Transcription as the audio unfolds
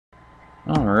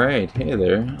Alright, hey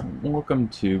there. Welcome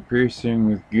to Pre-Searing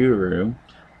with Guru.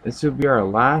 This will be our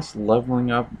last leveling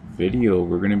up video.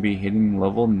 We're going to be hitting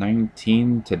level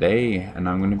 19 today, and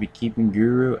I'm going to be keeping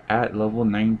Guru at level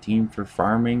 19 for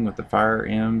farming with the Fire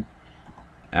Imp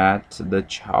at the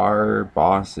Char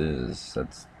bosses.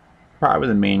 That's probably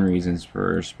the main reasons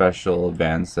for special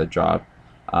events that drop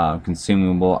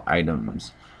consumable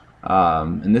items.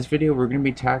 In this video, we're going to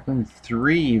be tackling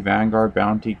 3 Vanguard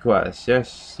bounty quests.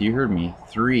 Yes, you heard me,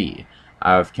 3.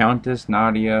 I have Countess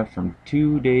Nadya from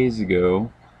 2 days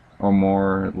ago, or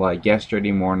more, like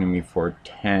yesterday morning before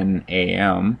 10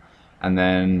 a.m. And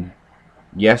then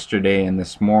yesterday and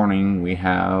this morning we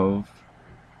have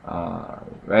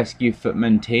Rescue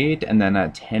Footman Tate, and then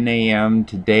at 10 a.m.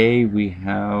 today we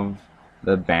have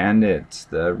the Bandits,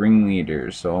 the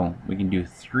ringleaders. So we can do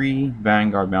 3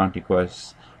 Vanguard bounty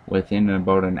quests within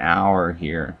about an hour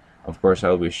here. Of course,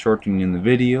 I'll be shortening the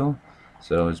video,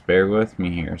 so just bear with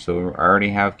me here. So I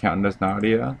already have Countess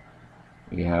Nadya,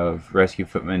 we have Rescue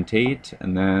Footman Tate,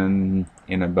 and then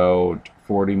in about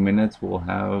 40 minutes we'll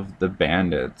have the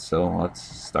Bandits. So let's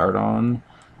start on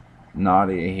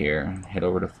Nadya here. Head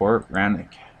over to Fort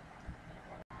Rannoch.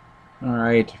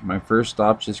 Alright, my first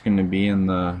stop's just going to be in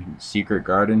the secret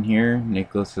garden here.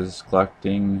 Nicholas is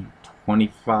collecting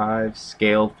 25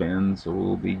 scale fins, so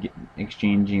we'll be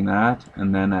exchanging that.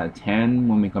 And then at 10,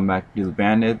 when we come back to the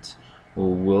bandits,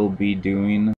 we'll be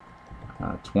doing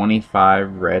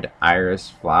 25 red iris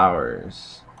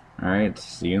flowers. Alright,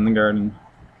 see you in the garden.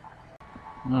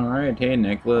 Alright, hey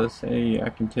Nicholas, hey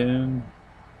Yakinton.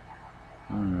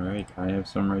 Alright, I have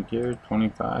some right here,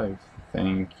 25.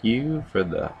 Thank you for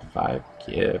the 5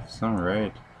 gifts.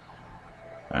 Alright.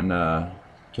 And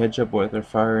catch up with our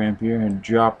fire amp here and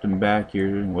drop them back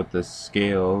here with the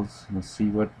scales. Let's see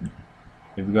what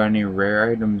if we got any rare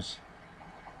items.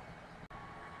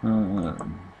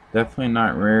 Definitely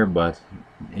not rare, but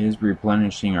it is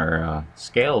replenishing our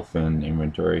scale fin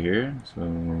inventory here.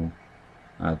 So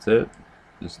that's it.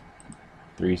 Just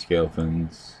 3 scale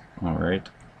fins. Alright.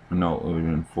 No, it would have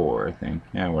been 4, I think.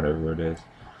 Yeah, whatever it is.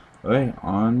 Okay,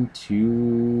 on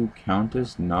to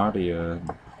Countess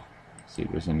Nadya. See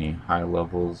if there's any high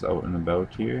levels out and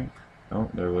about here. Oh,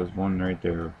 there was one right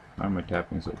there. Why am I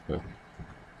tapping so quick?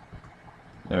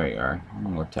 There we are.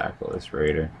 I'm gonna tackle this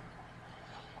raider.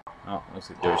 Oh, looks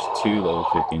like there's 2 level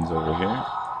 15s over here.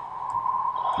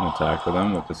 I'm gonna tackle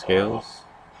them with the scales.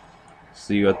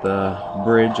 See you at the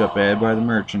bridge up ahead by the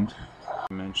merchant.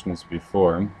 I mentioned this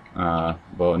before, but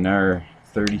another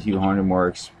 3,200 more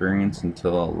experience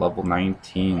until level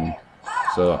 19.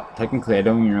 So technically I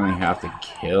don't even really have to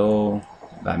kill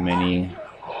that many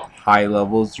high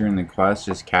levels during the quest.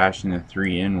 Just cashing the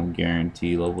 3 in will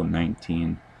guarantee level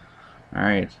 19.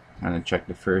 Alright, time to check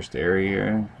the first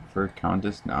area for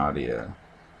Countess Nadya.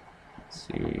 Let's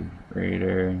see,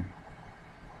 Raider,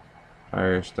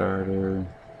 Fire Starter.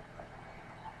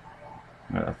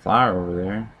 Got a flower over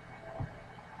there.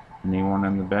 Anyone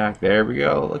in the back? There we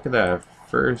go. Look at that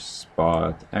first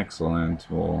spot. Excellent.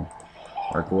 We'll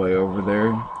work our way over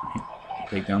there.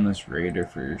 Take down this raider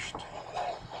first.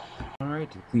 Alright,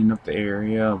 to clean up the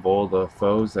area of all the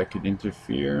foes that could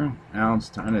interfere, now it's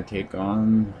time to take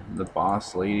on the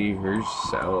boss lady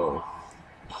herself.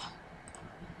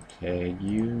 Tag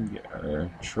you, get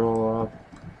our troll up.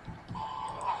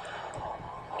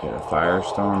 Get a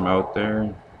firestorm out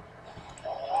there.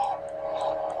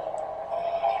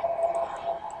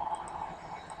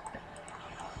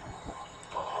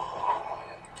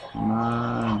 Come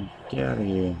on, get out of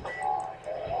here.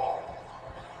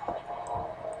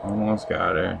 Almost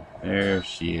got her. There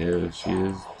she is. She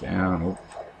is down.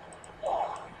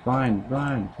 Oh. Blind,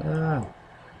 blind. Ah.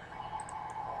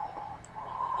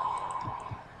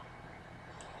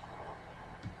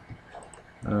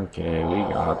 Okay,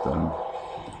 we got them.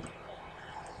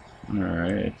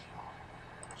 Alright.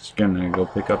 Just gonna go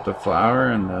pick up the flower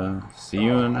and see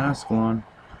you in Ascalon.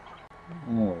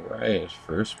 Alright,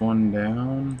 first one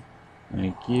down.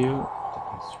 Thank you.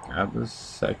 Let's grab the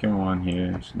second one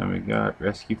here. So now we got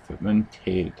Rescue Footman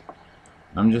Tate.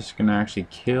 I'm just gonna actually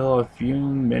kill a few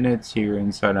minutes here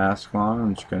inside Ascalon.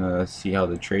 I'm just gonna see how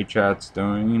the trade chat's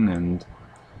doing and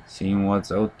seeing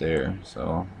what's out there.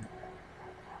 So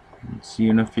see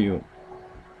you in a few.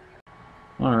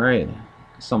 Alright,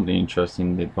 something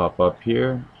interesting did pop up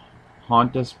here.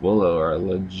 Hauntus Willow, our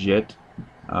legit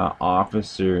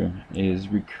officer, is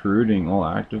recruiting all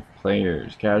active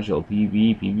players. Casual,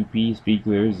 PV, PvP,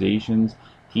 speaklerizations,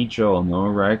 teach all, no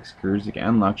Rex, Kurzik,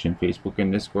 and Luxion. Facebook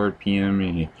and Discord, PM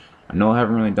me. I know I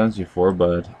haven't really done this before,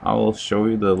 but I will show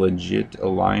you the legit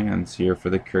alliance here for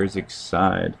the Kurzik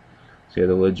side. So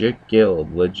the legit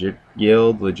guild, legit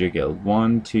guild, legit guild.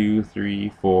 1, 2, 3,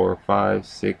 4, 5,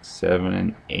 6, 7,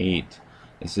 and 8.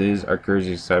 This is our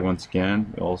Kurzik side once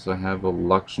again. We also have a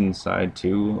Luxian side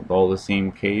too, with all the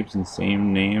same capes and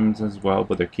same names as well,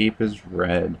 but their cape is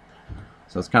red.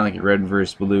 So it's kind of like red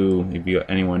versus blue, if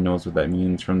anyone knows what that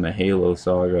means from the Halo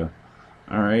saga.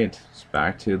 Alright, it's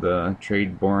back to the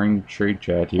boring trade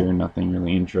chat here. Nothing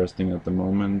really interesting at the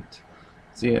moment.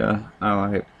 So yeah,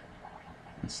 alright.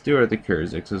 Let's do the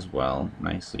Kurziks as well.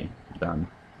 Nicely done.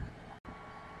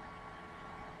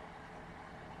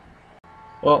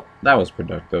 Well, that was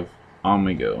productive. On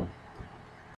we go.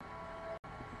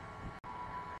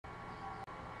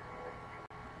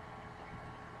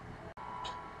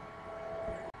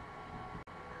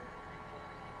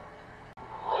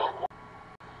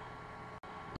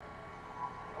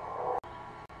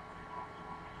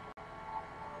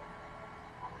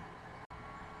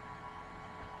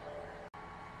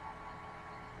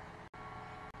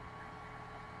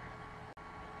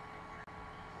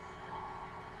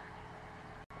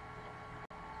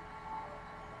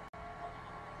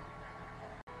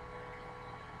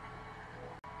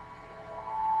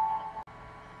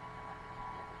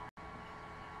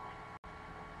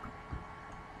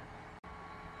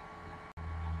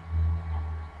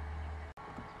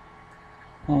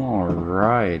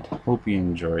 Alright, hope you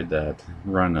enjoyed that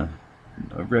run of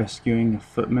rescuing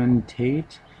Footman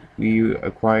Tate. We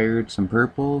acquired some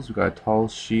purples. We got Tall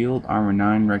Shield, Armor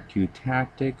 9, Rec 2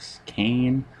 Tactics,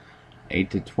 Cane,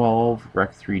 8 to 12,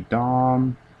 Rec 3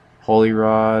 Dom, Holy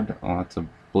Rod, oh that's a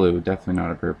blue, definitely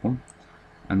not a purple.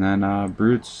 And then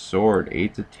Brute Sword,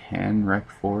 8 to 10, Rec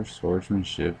 4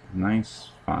 Swordsmanship.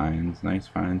 Nice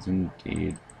finds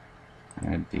indeed.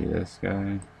 Gotta do this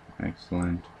guy.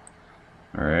 Excellent.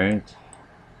 Alright,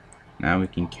 now we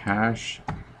can cash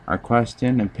our quest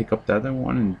in and pick up the other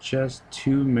one in just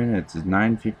 2 minutes. It's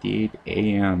 9:58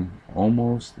 a.m.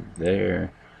 Almost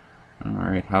there.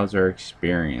 Alright, how's our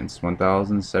experience?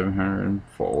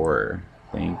 1,704.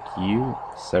 Thank you.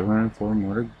 704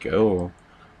 more to go.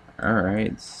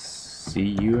 Alright,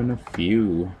 see you in a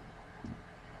few.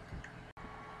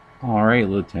 Alright,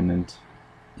 Lieutenant.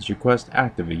 Is your quest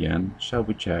active again? Shall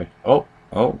we check? Oh,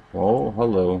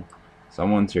 hello.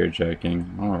 Someone's here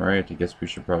checking. Alright, I guess we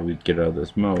should probably get out of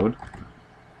this mode.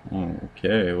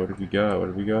 Okay, what have we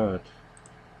got?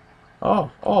 Oh,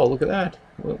 look at that.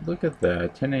 Look at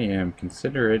that. 10 a.m.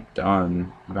 Consider it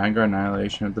done. Vanguard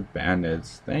annihilation of the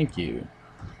bandits. Thank you.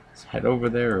 Let's head over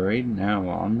there right now.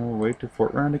 On our way to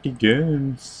Fort Rannoch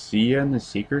again. See ya in the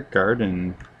secret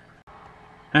garden.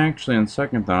 Actually, on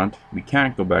second thought, we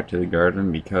can't go back to the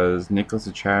garden because Nicholas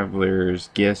the Traveler's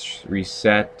gifts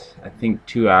reset, I think,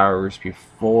 2 hours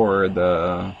before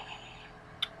the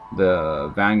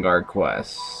Vanguard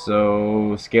quest.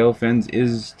 So Scale Fins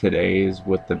is today's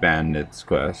with the Bandits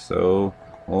quest. So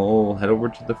we'll head over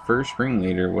to the first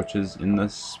ringleader, which is in the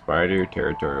spider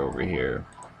territory over here.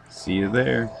 See you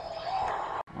there.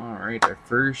 Alright, our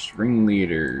first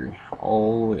ringleader,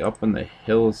 all the way up in the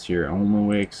hills here. Only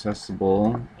way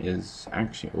accessible is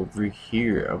actually over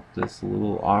here, up this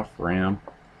little off-ramp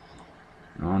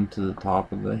onto the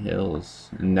top of the hills.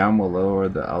 And down below are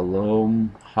the aloe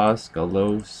husk,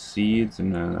 aloe seeds,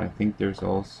 and then I think there's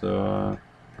also,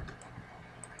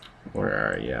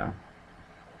 where are ya?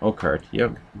 Oakheart,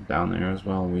 yep, down there as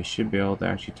well. We should be able to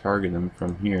actually target them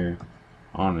from here.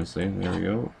 Honestly, there we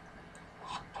go.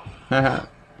 Haha.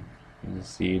 There's a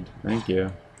seed. Thank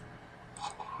you.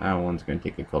 That one's gonna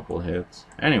take a couple hits.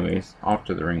 Anyways, off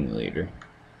to the ringleader.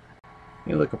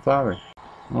 Hey, look, a flower.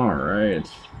 Alright.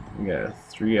 We got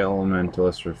 3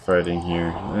 elementalists we're fighting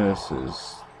here. This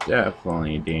is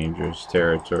definitely dangerous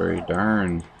territory.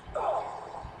 Darn.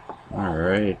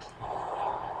 Alright.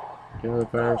 Kill the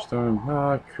firestorm.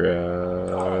 Ah,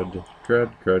 crud.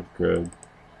 Crud.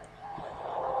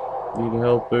 Need a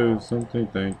health boost. Something,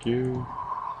 thank you.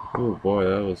 Oh boy,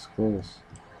 that was close.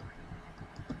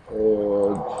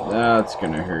 Oh, that's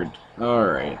gonna hurt.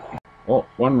 Alright. Well,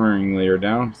 1 ringleader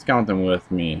down. Let's count them with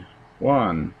me.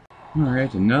 1.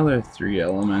 Alright, another 3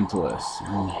 elementalists.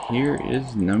 And here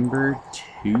is number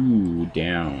 2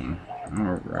 down.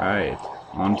 Alright.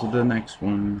 On to the next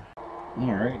one.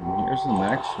 Alright, and here's the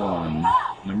next one.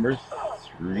 Number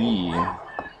 3.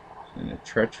 In a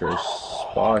treacherous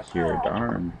spot here.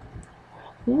 Darn.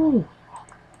 Whew.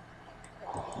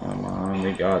 Come on,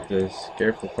 we got this.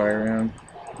 Careful, fire round.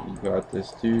 You got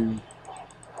this too.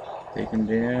 Take him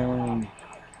down.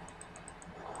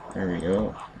 There we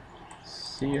go.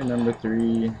 See you, number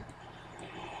 3.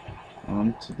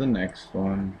 On to the next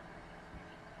one.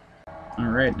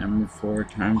 Alright, number 4.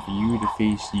 Time for you to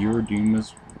face your doom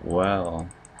as well.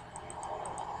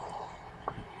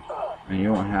 And you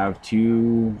don't have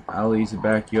two allies to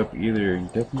back you up either. You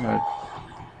definitely got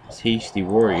a tasty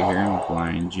warrior here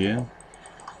behind you.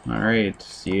 Alright,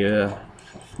 see ya.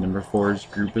 Number 4's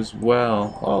group as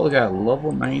well. Oh, look at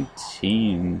level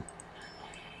 19.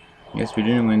 I guess we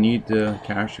didn't really need to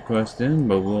cash the quest in,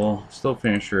 but we'll still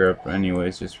finish her up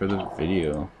anyways, just for the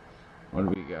video. What do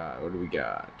we got? What do we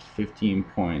got? 15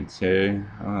 points, hey?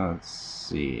 Let's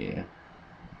see.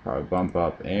 Probably bump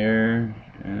up air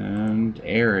and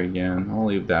air again. I'll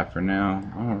leave that for now.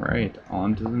 Alright,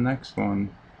 on to the next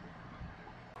one.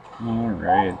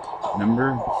 Alright,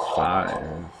 number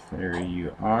 5. There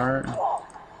you are.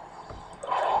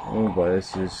 Oh boy,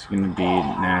 this is going to be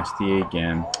nasty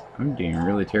again. I'm doing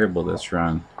really terrible this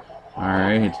run.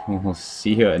 Alright, we'll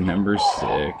see you at number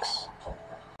 6.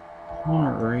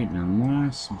 Alright, and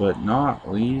last but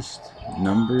not least,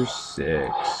 number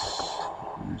 6.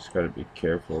 I just gotta be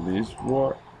careful. These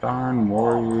darn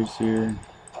warriors here.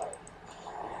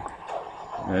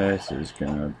 This is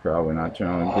gonna probably not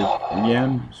turn out good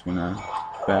again. Just gonna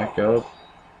back up.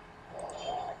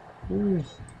 Ooh.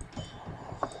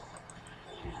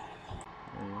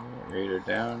 Raider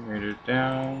down, Raider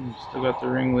down. Still got the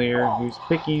ringleader who's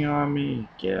picking on me.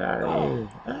 Get out of here.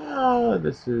 Ah,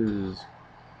 this is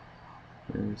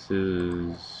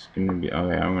gonna be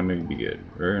okay. I'm gonna be good.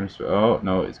 We're gonna. Oh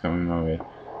no, it's coming my way.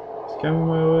 It's coming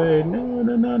my way. No,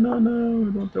 no, no, no,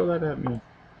 no! Don't throw that at me.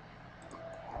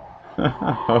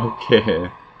 Okay,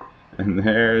 and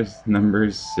there's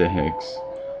number 6.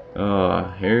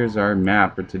 Here's our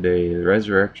map for today. The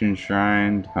Resurrection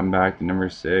Shrine. Come back to number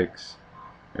 6.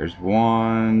 There's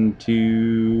 1,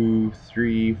 2,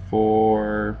 3,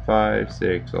 4, 5,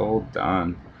 6. All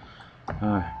done.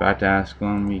 Back to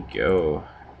Ascalon we go.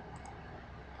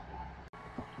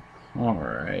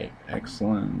 Alright,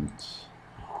 excellent.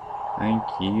 Thank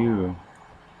you.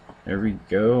 There we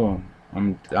go.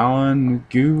 I'm done,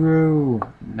 Guru.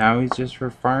 Now he's just for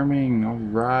farming.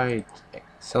 Alright.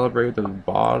 Celebrate with a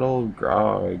bottle of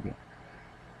grog.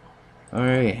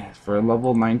 Alright, for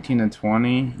level 19 and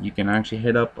 20, you can actually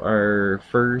hit up our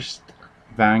first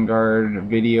Vanguard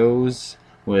videos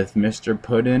with Mr.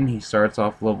 Puddin. He starts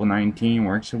off level 19,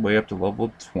 works his way up to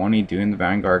level 20 doing the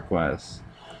Vanguard quests.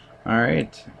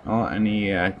 Alright, well,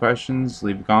 any questions,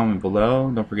 leave a comment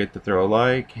below. Don't forget to throw a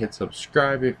like, hit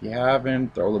subscribe if you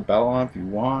haven't, throw the bell on if you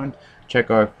want. Check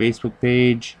our Facebook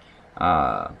page.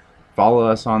 Follow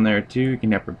us on there too. You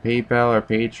can have our PayPal, our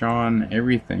Patreon,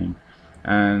 everything.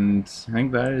 And I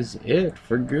think that is it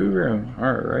for Guru.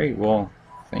 Alright, well,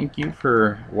 thank you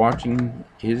for watching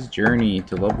his journey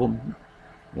to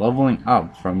leveling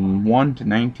up from 1 to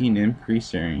 19 in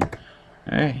Pre-Searing.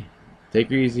 Hey,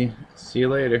 take it easy. See you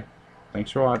later.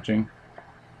 Thanks for watching.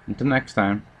 Until next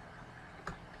time.